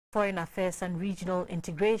Foreign Affairs and Regional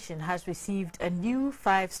Integration has received a new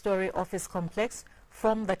 5-story office complex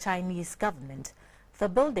from the Chinese government. The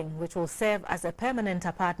building, which will serve as a permanent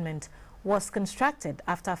apartment, was constructed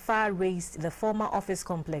after fire razed the former office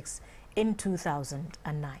complex in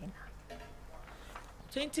 2009.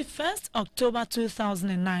 21st October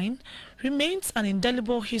 2009 remains an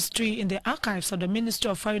indelible history in the archives of the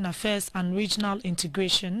Ministry of Foreign Affairs and Regional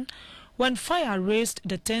Integration when fire razed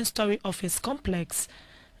the 10-story office complex.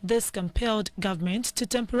 This compelled government to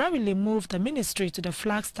temporarily move the ministry to the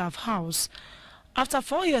Flagstaff House. After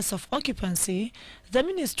 4 years of occupancy, the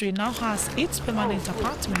ministry now has its permanent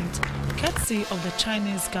apartment, courtesy of the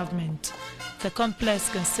Chinese government. The complex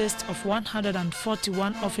consists of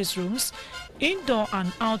 141 office rooms, indoor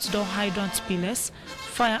and outdoor hydrant pillars,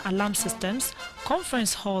 fire alarm systems,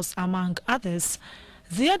 conference halls, among others.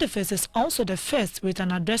 The edifice is also the first with an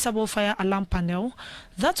addressable fire alarm panel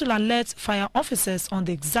that will alert fire officers on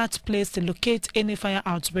the exact place to locate any fire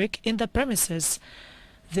outbreak in the premises.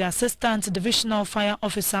 The Assistant Divisional Fire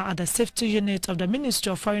Officer at the Safety Unit of the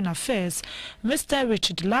Ministry of Foreign Affairs, Mr.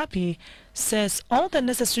 Richard Lapi, says all the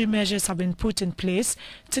necessary measures have been put in place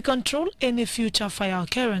to control any future fire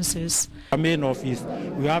occurrences. Our main office,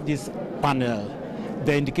 we have this panel,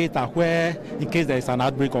 the indicator where, in case there is an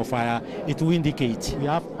outbreak of fire, it will indicate. We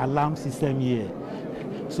have alarm system here.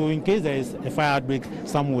 So in case there is a fire outbreak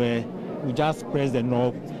somewhere, we just press the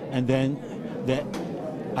knob and then the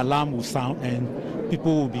alarm will sound and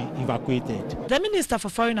people will be evacuated. The Minister for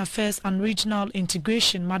Foreign Affairs and Regional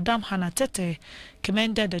Integration, Madame Hannah Tete,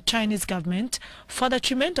 commended the Chinese government for the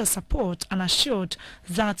tremendous support and assured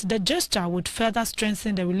that the gesture would further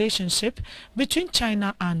strengthen the relationship between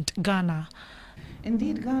China and Ghana.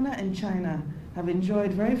 Indeed, Ghana and China have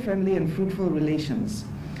enjoyed very friendly and fruitful relations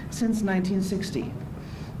since 1960,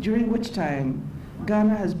 during which time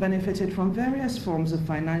Ghana has benefited from various forms of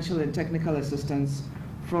financial and technical assistance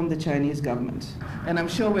from the Chinese government. And I'm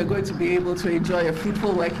sure we're going to be able to enjoy a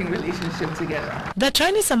fruitful working relationship together. The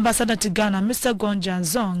Chinese ambassador to Ghana, Mr. Guan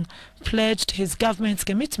Jianzong, pledged his government's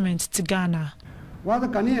commitment to Ghana. While the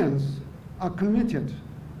Ghanaians are committed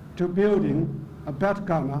to building a better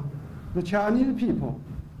Ghana, the Chinese people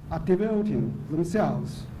are devoting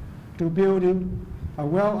themselves to building a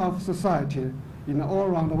well-off society in an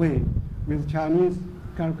all-round way with Chinese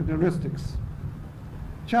characteristics.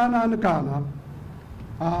 China and Ghana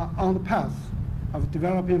are on the path of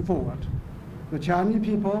developing forward. The Chinese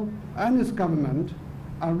people and its government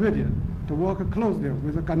are ready to work closely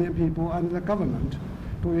with the Ghanaian people and the government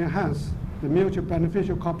to enhance the mutual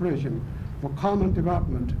beneficial cooperation for common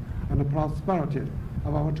development and the prosperity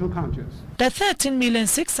of our two countries. The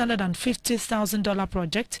 $13,650,000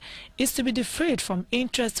 project is to be defrayed from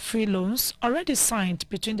interest-free loans already signed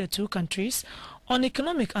between the two countries on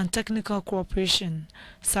economic and technical cooperation.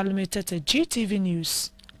 Salome Tete, GTV News,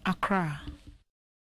 Accra.